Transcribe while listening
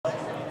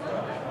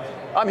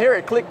I'm here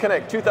at Qlik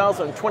Connect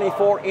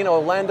 2024 in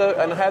Orlando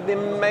and had the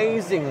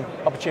amazing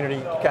opportunity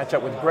to catch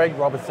up with Greg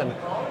Robertson.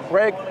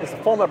 Greg is the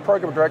former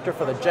program director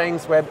for the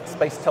James Webb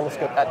Space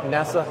Telescope at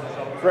NASA.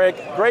 Greg,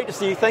 great to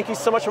see you. Thank you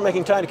so much for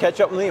making time to catch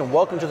up with me, and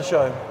welcome to the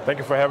show. Thank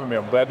you for having me.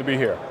 I'm glad to be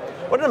here.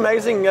 What an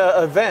amazing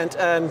event,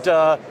 and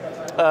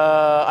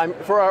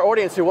for our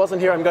audience who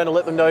wasn't here, I'm going to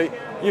let them know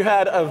you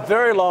had a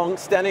very long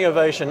standing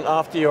ovation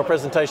after your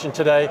presentation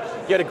today.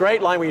 You had a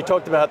great line where you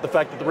talked about the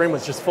fact that the room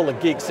was just full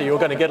of geeks, so you were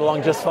going to get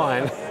along just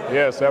fine.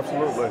 Yes,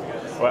 absolutely.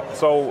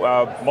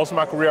 So most of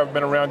my career I've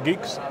been around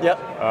geeks. Yep.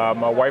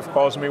 My wife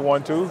calls me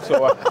one too,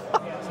 so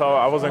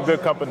I was in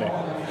good company.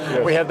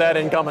 Yes. We have that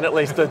in common at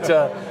least.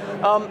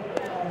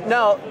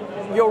 Now,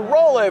 your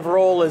role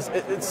overall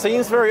it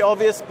seems very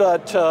obvious,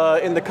 but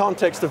in the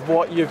context of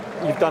what you've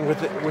done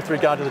with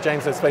regard to the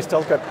James Webb Space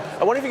Telescope,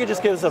 I wonder if you could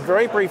just give us a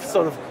very brief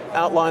sort of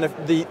outline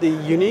of the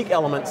unique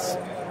elements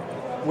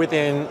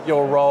within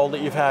your role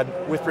that you've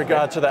had with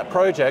regard to that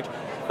project.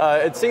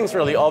 It seems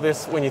really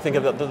obvious when you think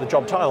of the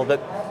job title that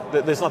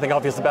there's nothing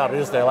obvious about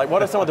it, is there? Like,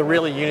 what are some of the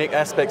really unique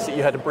aspects that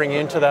you had to bring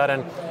into that,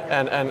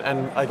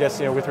 and I guess,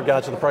 you know, with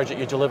regard to the project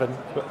you delivered?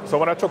 So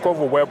when I took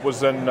over, Webb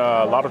was in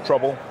a lot of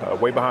trouble,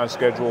 way behind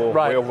schedule,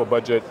 right. Way over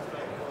budget,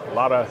 a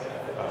lot of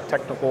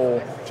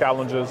technical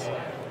challenges.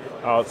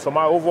 So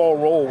my overall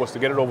role was to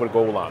get it over the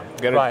goal line,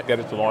 get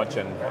it to launch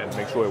and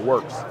make sure it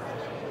works.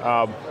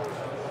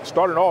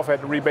 Starting off, I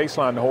had to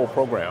re-baseline the whole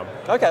program.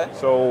 Okay.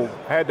 So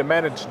I had to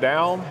manage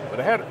down, but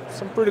I had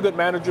some pretty good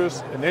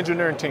managers, and the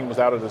engineering team was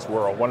out of this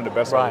world, one of the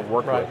best I've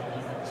worked with.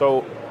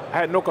 So I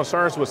had no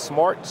concerns with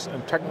smarts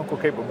and technical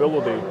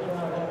capability.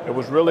 It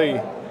was really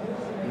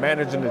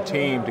managing the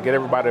team to get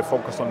everybody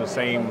focused on the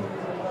same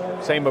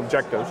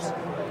objectives,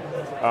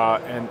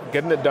 and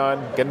getting it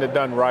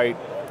done right,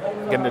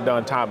 getting it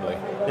done timely.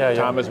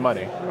 Time is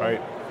money,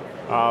 right?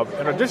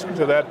 In addition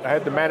to that, I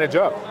had to manage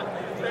up.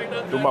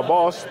 Through my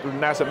boss, through the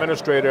NASA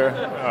administrator,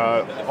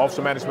 Office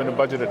of Management and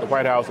Budget at the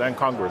White House and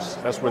Congress.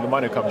 That's where the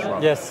money comes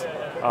from. Yes.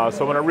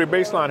 So when I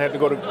re-baseline, I had to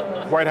go to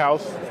White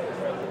House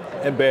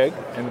and beg,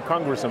 and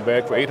Congress and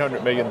beg for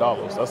 $800 million.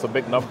 That's a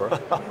big number.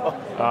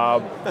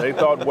 They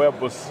thought Webb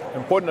was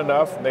important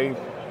enough. They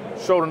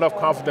showed enough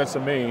confidence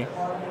in me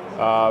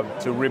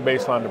to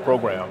re-baseline the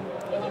program.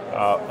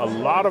 A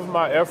lot of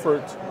my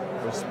effort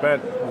was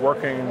spent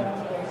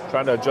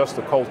trying to adjust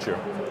the culture.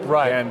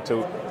 Right. And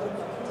to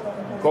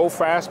go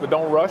fast, but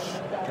don't rush.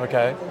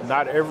 Okay.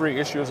 Not every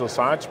issue is a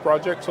science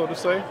project, so to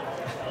say.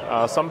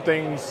 Some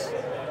things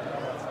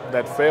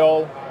that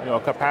fail,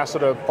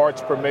 capacitor,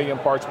 parts per million,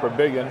 parts per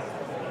billion,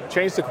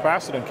 change the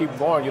capacitor and keep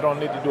going. You don't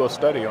need to do a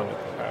study on the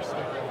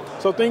capacity.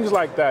 So things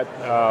like that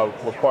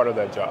were part of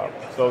that job.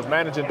 So it was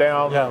managing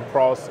down,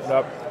 across, and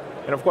up.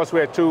 And of course,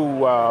 we had two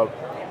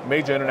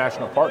major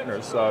international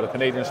partners, the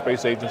Canadian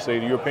Space Agency,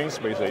 the European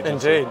Space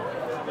Agency. Indeed.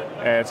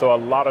 And so a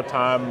lot of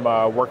time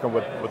working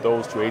with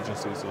those two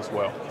agencies as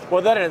well.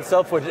 Well, that in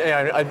itself would,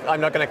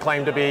 I'm not going to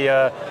claim to be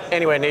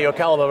anywhere near your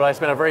caliber, but I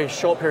spent a very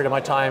short period of my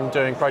time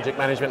doing project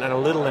management and a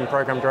little in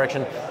program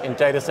direction in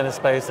data center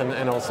space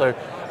and also,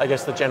 I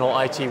guess, the general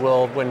IT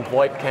world when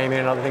VoIP came in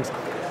and other things.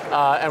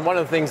 And one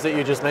of the things that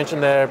you just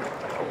mentioned there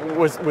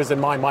was in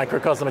my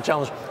microcosm a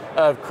challenge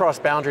of cross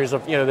boundaries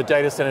of the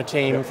data center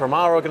team from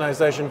our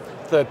organization,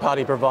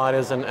 third-party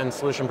providers and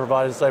solution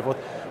providers and so forth.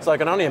 So I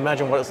can only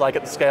imagine what it's like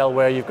at the scale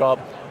where you've got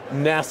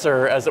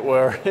NASA, as it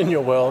were, in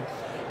your world,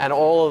 and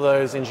all of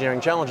those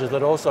engineering challenges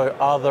that also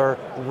other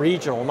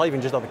regional, not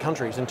even just other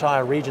countries,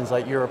 entire regions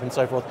like Europe and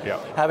so forth,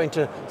 having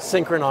to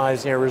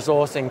synchronize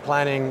resourcing,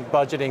 planning,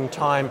 budgeting,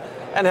 time,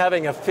 and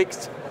having a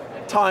fixed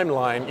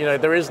timeline.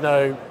 There is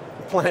no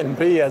plan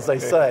B, as they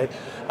say.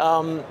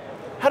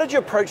 How did you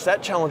approach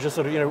that challenge of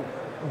sort of,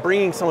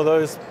 bringing some of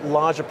those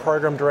larger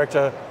program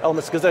director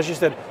elements? Because as you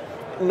said,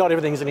 not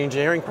everything is an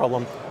engineering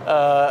problem.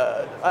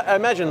 I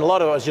imagine a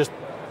lot of it was just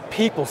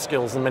people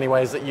skills in many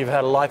ways, that you've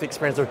had a life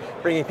experience of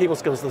bringing people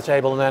skills to the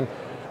table and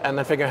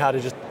then figuring out how to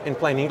just, in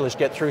plain English,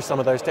 get through some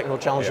of those technical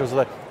challenges.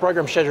 The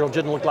program schedule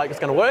didn't look like it's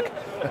going to work.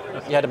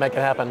 You had to make it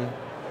happen.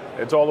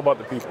 It's all about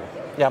the people.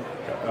 Yep.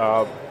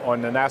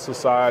 On the NASA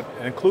side,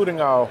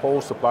 including our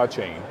whole supply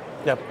chain.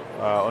 Yep.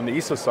 On the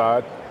ESA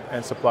side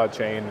and supply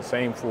chain, the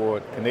same for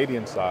the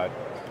Canadian side.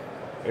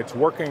 It's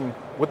working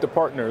with the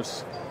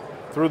partners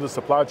through the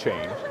supply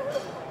chain.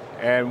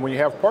 And when you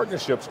have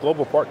partnerships,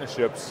 global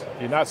partnerships,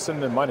 you're not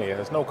sending money.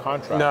 There's no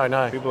contract.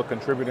 No. People are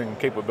contributing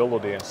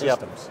capability and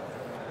systems.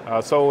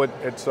 So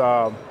it's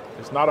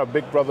not a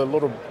big brother,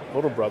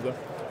 little brother.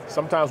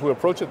 Sometimes we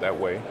approach it that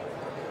way.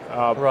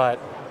 Right.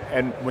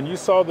 And when you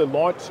saw the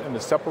launch and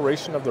the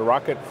separation of the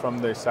rocket from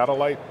the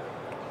satellite,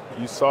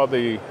 you saw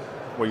the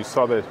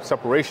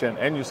separation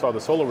and you saw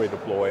the solar array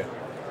deploy.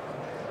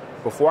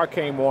 Before I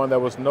came on, there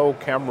was no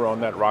camera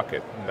on that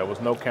rocket. And there was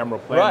no camera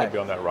planned to be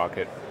on that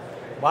rocket.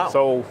 Wow.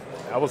 So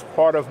that was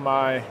part of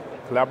my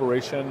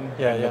collaboration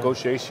and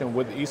negotiation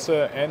with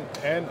ESA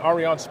and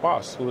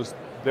Arianespace, who was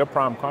their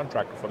prime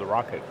contractor for the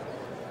rocket.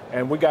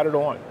 And we got it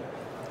on.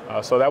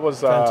 So that was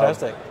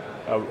fantastic.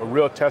 a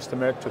real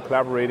testament to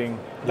collaborating,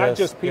 not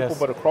just people,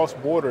 but across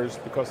borders,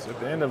 because at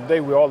the end of the day,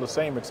 we're all the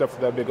same except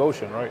for that big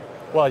ocean, right?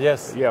 Well,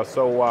 yes. Yeah,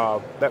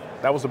 so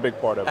that was a big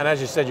part of it. And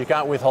as you said, you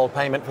can't withhold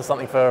payment for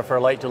something for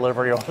a late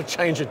delivery or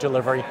change of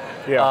delivery.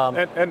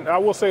 Yeah, and I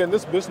will say in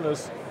this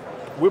business,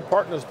 we're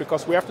partners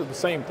because we're after the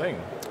same thing.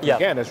 Yeah.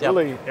 Again, it's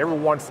really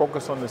everyone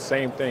focused on the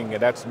same thing,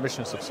 and that's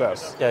mission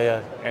success.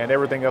 Yeah. And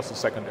everything else is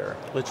secondary.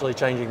 Literally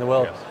changing the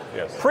world.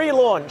 Yes.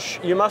 Pre-launch,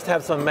 you must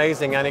have some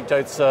amazing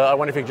anecdotes. I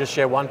wonder if you could just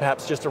share one,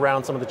 perhaps just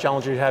around some of the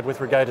challenges you had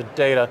with regard to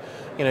data.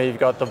 You know, you've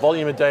got the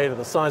volume of data,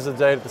 the size of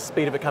the data, the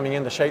speed of it coming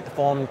in, the shape, the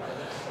form,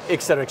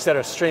 et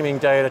cetera, streaming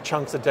data,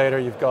 chunks of data.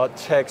 You've got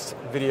text,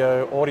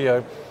 video,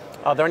 audio.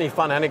 Are there any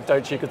fun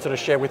anecdotes you could sort of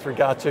share with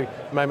regard to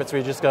moments where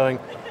you're just going,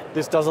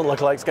 this doesn't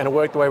look like it's going to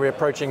work the way we're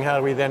approaching, how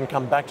do we then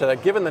come back to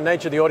that? Given the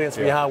nature of the audience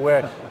we are,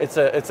 where it's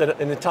an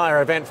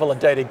entire event full of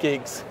data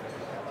geeks.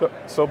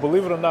 So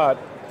believe it or not,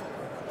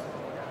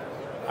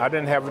 I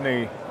didn't have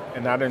any,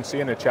 and I didn't see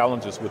any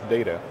challenges with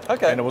data.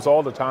 Okay. And it was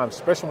all the time,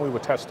 especially when we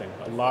were testing,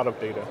 a lot of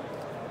data.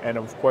 And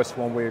of course,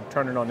 when we're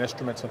turning on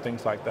instruments and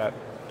things like that,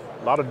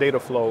 a lot of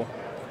data flow.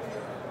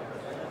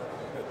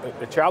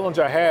 The challenge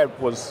I had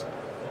was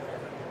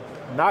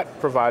not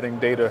providing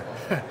data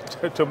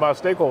to my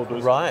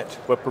stakeholders,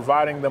 but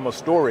providing them a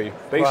story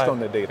based on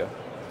the data.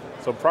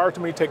 So prior to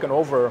me taking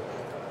over,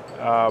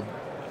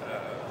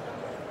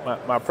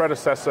 my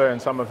predecessor and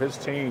some of his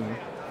team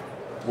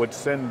would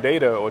send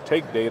data or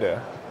take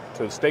data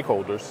to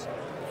stakeholders,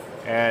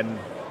 and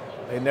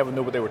they never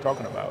knew what they were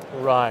talking about.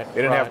 Right.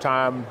 They didn't have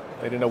time,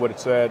 they didn't know what it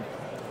said,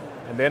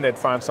 and then they'd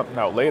find something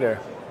out later.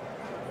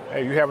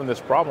 Hey, you're having this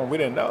problem, we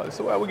didn't know.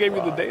 So, well, we gave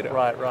you the data.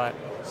 Right.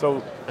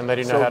 So, and they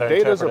didn't know how to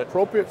data is interpret it.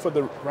 appropriate for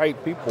the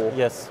right people.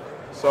 Yes.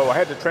 So I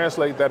had to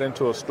translate that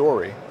into a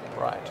story.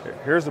 Right.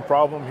 Here's the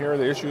problem, here are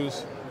the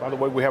issues. By the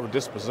way, we have a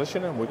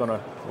disposition, and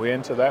we're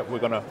into that. We're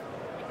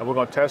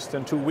gonna test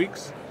in 2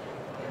 weeks.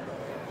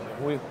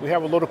 We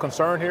have a little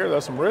concern here,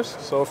 there's some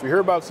risks. So if you hear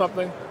about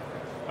something,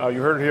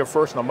 you heard it here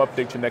first, and I'm gonna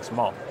update you next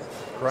month.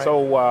 Right.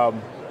 So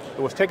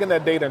it was taking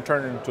that data and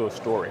turning it into a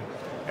story.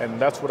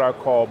 And that's what I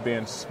call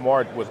being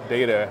smart with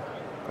data,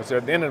 because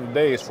at the end of the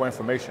day, it's for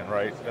information,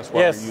 right? That's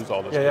why we use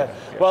all this data.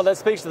 Yes. Well, that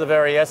speaks to the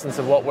very essence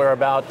of what we're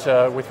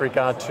about with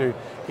regard to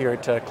here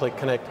at Qlik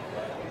Connect.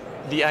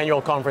 The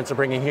annual conference of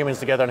bringing humans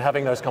together and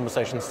having those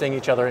conversations, seeing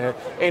each other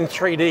in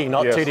 3D,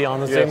 not 2D on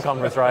the Zoom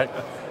conference, right?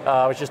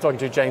 I was just talking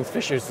to James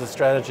Fisher, who's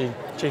the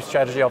Chief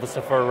Strategy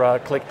Officer for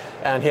Qlik,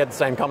 and he had the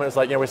same comment. It's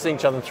like, we're seeing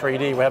each other in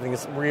 3D, we're having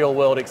this real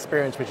world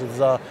experience, which is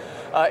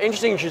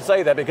interesting you should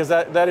say that, because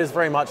that is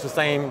very much the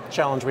same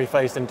challenge we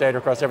face in data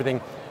across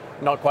everything.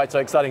 Not quite so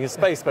exciting as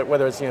space, but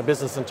whether it's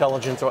business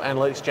intelligence or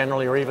analytics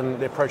generally, or even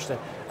the approach to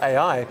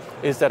AI,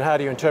 is that how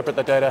do you interpret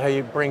the data, how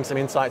you bring some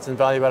insights and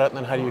value out of it, and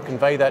then how do you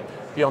convey that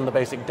beyond the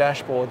basic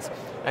dashboards,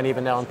 and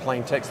even now in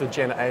plain text with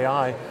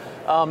GenAI.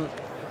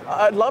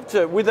 I'd love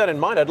to, with that in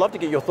mind, I'd love to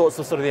get your thoughts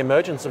on sort of the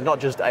emergence of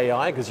not just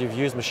AI, because you've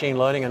used machine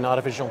learning and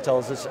artificial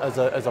intelligence as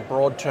a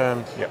broad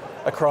term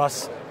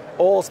across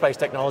all space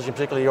technology,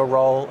 particularly your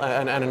role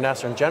and in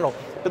NASA in general,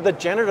 but the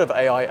generative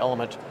AI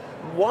element.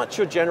 What's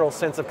your general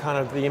sense of kind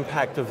of the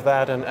impact of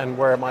that and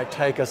where it might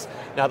take us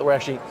now that we're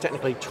actually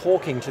technically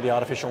talking to the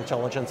artificial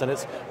intelligence and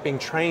it's being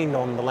trained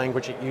on the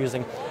language it's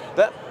using?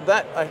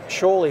 That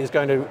surely is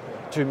going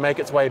to make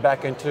its way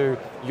back into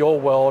your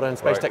world and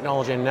space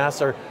technology and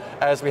NASA,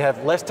 as we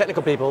have less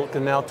technical people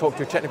can now talk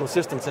to technical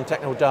systems and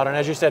technical data. And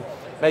as you said,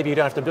 maybe you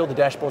don't have to build the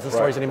dashboards and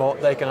stories anymore,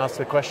 they can ask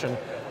the question.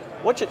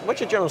 What's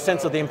your general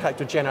sense of the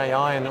impact of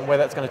GenAI and where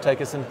that's going to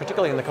take us, and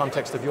particularly in the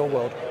context of your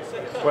world?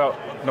 Well,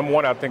 number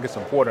one, I think it's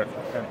important,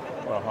 and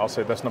I'll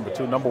say that's number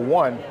two. Number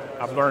one,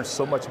 I've learned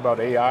so much about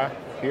AI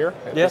here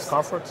at this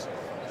conference.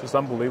 It's just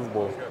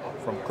unbelievable,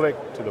 from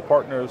Qlik to the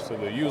partners to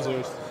the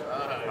users.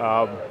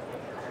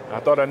 I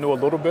thought I knew a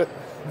little bit,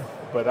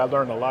 but I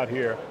learned a lot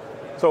here.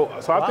 So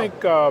I think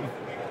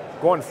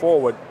going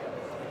forward,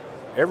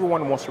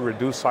 everyone wants to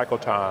reduce cycle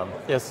time,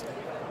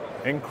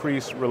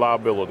 increase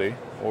reliability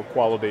or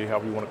quality,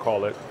 however you want to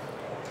call it,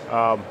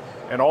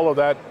 and all of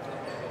that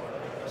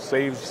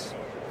saves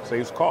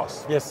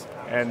costs. Yes.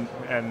 And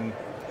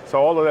so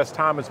all of that's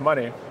time is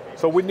money.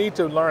 So we need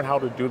to learn how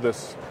to do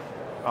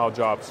our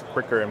jobs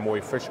quicker and more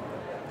efficient.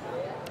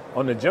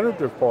 On the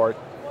generative part,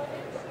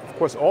 of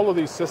course, all of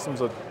these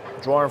systems are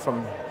drawn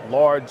from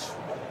large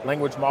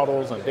language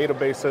models and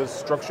databases,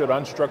 structured,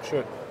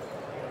 unstructured,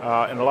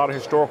 and a lot of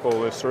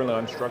historical is certainly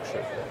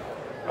unstructured.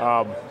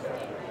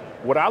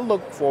 What I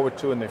look forward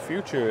to in the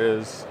future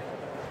is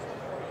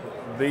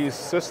these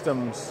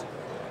systems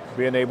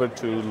being able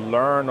to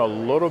learn a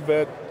little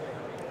bit,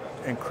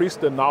 increase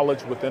the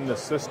knowledge within the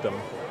system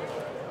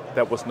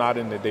that was not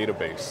in the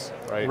database,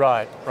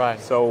 right? Right.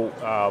 So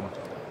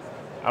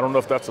I don't know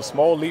if that's a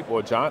small leap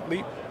or a giant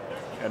leap.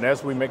 And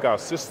as we make our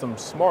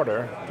systems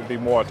smarter to be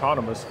more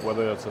autonomous,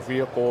 whether it's a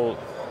vehicle,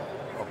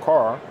 a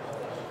car,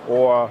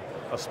 or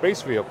a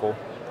space vehicle,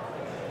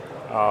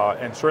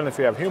 and certainly if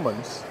you have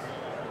humans,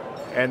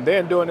 and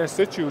then doing in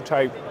situ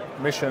type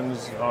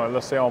missions,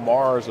 let's say on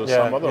Mars or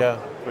some other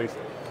place,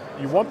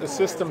 you want the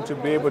system to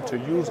be able to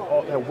use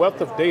a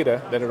wealth of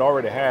data that it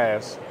already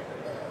has,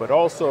 but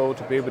also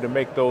to be able to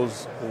make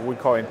those what we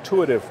call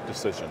intuitive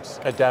decisions.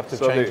 Adaptive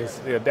changes.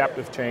 The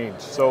adaptive change.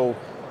 So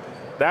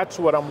that's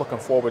what I'm looking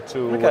forward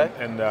to. Okay.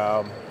 And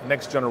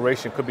next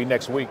generation could be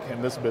next week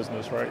in this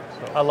business, right?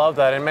 So. I love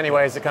that. In many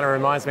ways, it kind of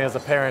reminds me as a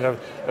parent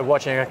of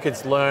watching our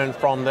kids learn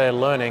from their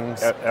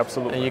learnings.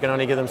 Absolutely. And you can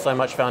only give them so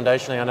much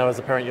foundationally. I know as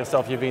a parent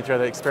yourself, you've been through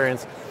that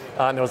experience.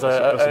 And there was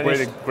that's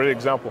a great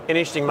example. An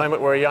interesting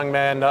moment where a young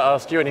man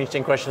asked you an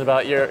interesting question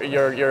about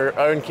your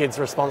own kid's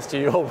response to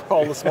your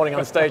role this morning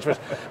on stage,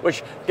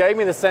 which gave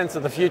me the sense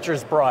that the future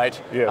is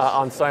bright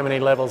on so many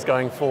levels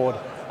going forward.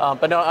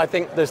 But no, I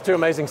think there's two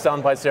amazing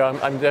sound bites here.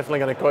 I'm definitely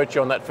going to quote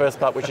you on that first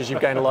part, which is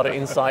you've gained a lot of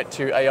insight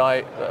to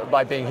AI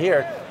by being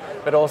here.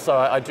 But also,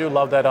 I do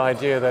love that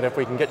idea that if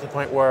we can get to the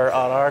point where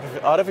our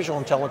artificial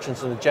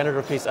intelligence and the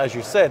generative piece, as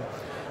you said,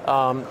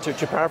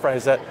 to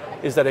paraphrase that,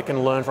 is that it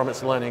can learn from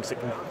its learnings. It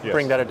can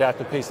bring that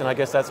adaptive piece. And I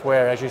guess that's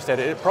where, as you said,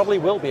 it probably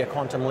will be a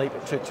quantum leap,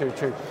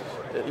 to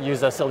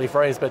use a silly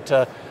phrase, but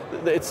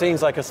it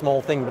seems like a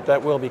small thing, but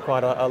that will be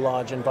quite a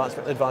large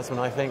advancement,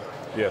 I think.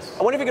 Yes.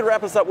 I wonder if you could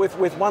wrap us up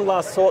with one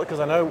last thought, because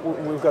I know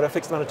we've got a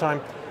fixed amount of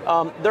time.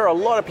 There are a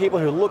lot of people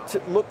who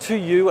look to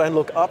you and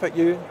look up at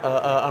you.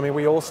 I mean,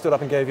 we all stood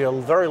up and gave you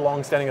a very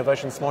long standing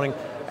ovation this morning,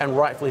 and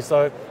rightfully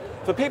so.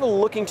 For people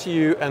looking to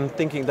you and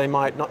thinking they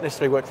might not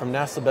necessarily work from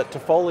NASA, but to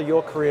follow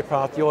your career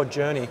path, your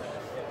journey,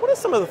 what are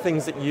some of the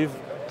things that you've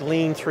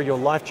gleaned through your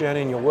life journey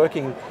and your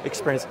working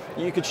experience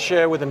you could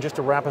share with them just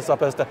to wrap us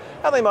up as to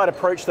how they might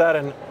approach that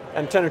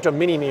and turn into a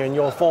mini-me in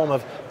your form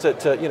of,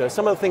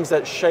 some of the things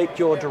that shaped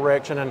your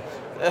direction and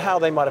how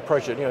they might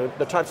approach it,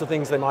 the types of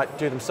things they might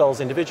do themselves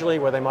individually,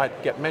 where they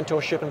might get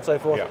mentorship and so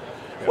forth. Yeah.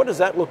 What does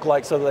that look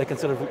like so that they can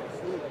sort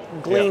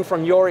of glean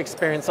from your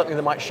experience something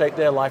that might shape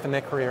their life and their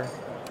career?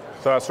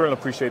 So I certainly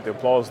appreciate the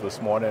applause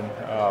this morning.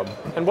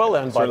 And well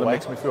earned, by the way.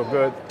 Makes me feel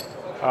good.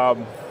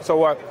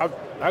 So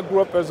I grew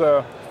up as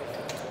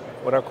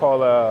what I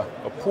call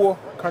a poor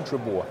country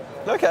boy.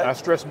 Okay. I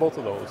stress both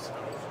of those.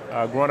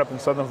 Growing up in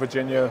Southern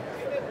Virginia,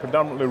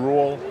 predominantly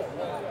rural,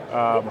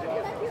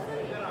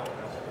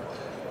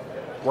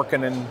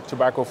 working in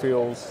tobacco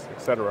fields,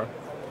 etc.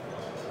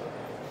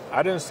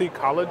 I didn't see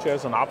college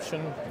as an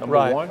option, number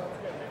one,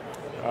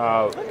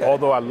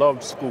 although I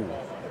loved school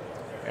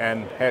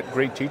and had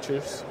great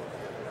teachers.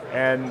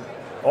 And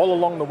all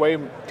along the way,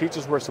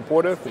 teachers were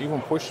supportive,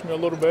 even pushed me a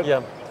little bit.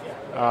 Yeah.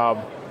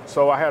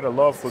 So I had a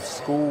love for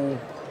school,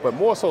 but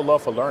more so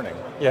love for learning.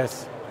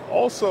 Yes.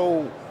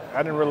 Also,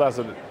 I didn't realize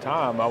at the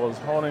time, I was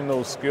honing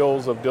those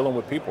skills of dealing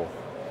with people.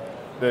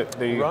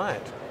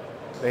 Right.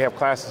 They have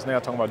classes now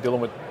talking about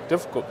dealing with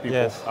difficult people.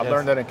 Yes, I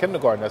learned that in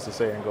kindergarten, as the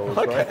saying goes,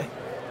 right?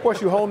 Of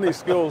course, you hone these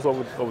skills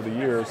over the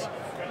years.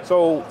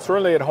 So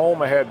certainly at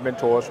home, I had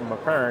mentors from my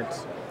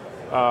parents,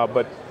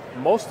 but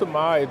most of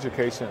my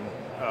education,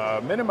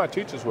 many of my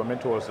teachers were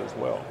mentors as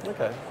well.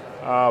 Okay.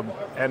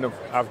 And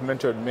I've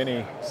mentored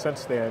many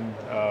since then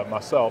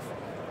myself.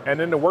 And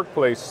in the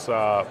workplace,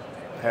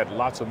 had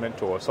lots of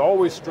mentors. So I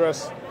always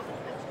stress,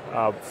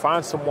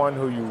 find someone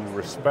who you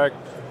respect,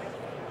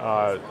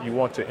 you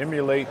want to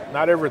emulate,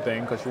 not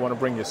everything, because you want to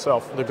bring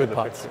yourself the good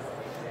parts.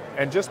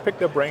 And just pick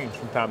their brains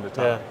from time to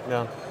time.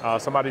 Yeah.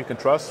 Somebody you can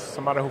trust,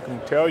 somebody who can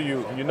tell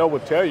you, will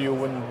tell you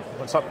when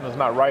something is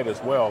not right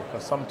as well,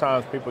 because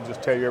sometimes people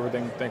just tell you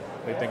everything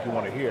they think you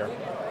want to hear.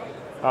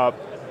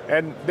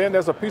 And then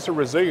there's a piece of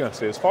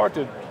resiliency. It's hard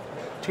to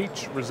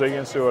teach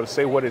resiliency or to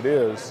say what it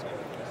is,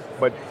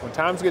 but when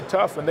times get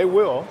tough, and they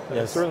will, and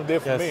it certainly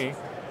did for me,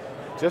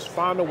 just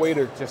find a way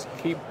to just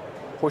keep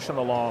pushing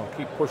along,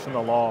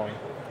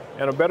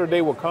 and a better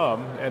day will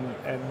come, and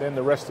then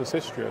the rest is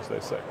history, as they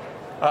say.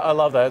 I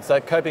love that. It's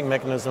that coping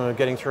mechanism of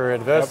getting through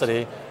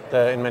adversity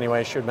that in many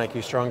ways should make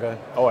you stronger.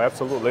 Oh,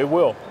 absolutely, it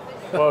will.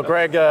 Well,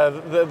 Greg,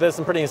 there's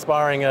some pretty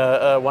inspiring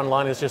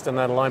one-liners just in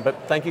that line, but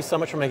thank you so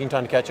much for making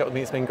time to catch up with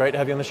me. It's been great to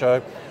have you on the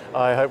show.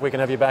 I hope we can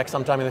have you back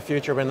sometime in the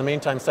future, but in the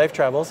meantime, safe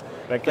travels.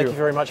 Thank you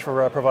very much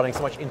for providing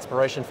so much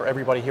inspiration for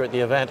everybody here at the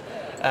event.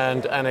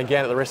 And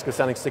again, at the risk of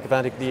sounding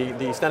sycophantic,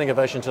 the standing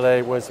ovation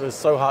today was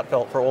so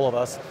heartfelt for all of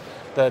us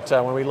that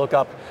when we look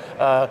up,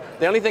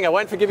 the only thing I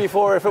won't forgive you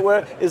for, if it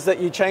were, is that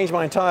you changed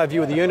my entire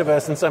view of the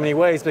universe in so many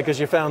ways because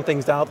you found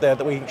things out there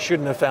that we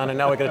shouldn't have found, and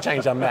now we're going to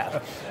change our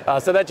map.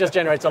 So that just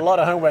generates a lot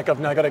of homework I've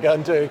now got to go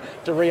and do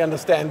to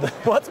re-understand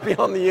what's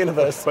beyond the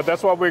universe. But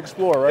that's what we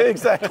explore, right?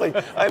 Exactly,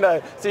 I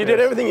know. So you did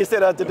everything you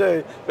set out to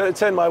do, but it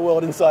turned my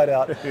world inside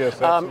out.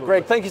 Yes, absolutely.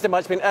 Greg, thank you so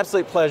much. It's been an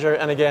absolute pleasure,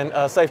 and again,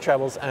 safe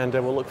travels, and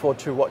we'll look forward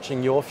to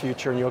watching your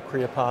future and your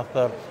career path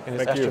in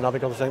this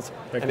astronomical sense.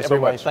 Thank you so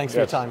much. Thanks for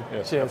your time.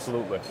 Yes, Cheers.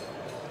 Absolutely.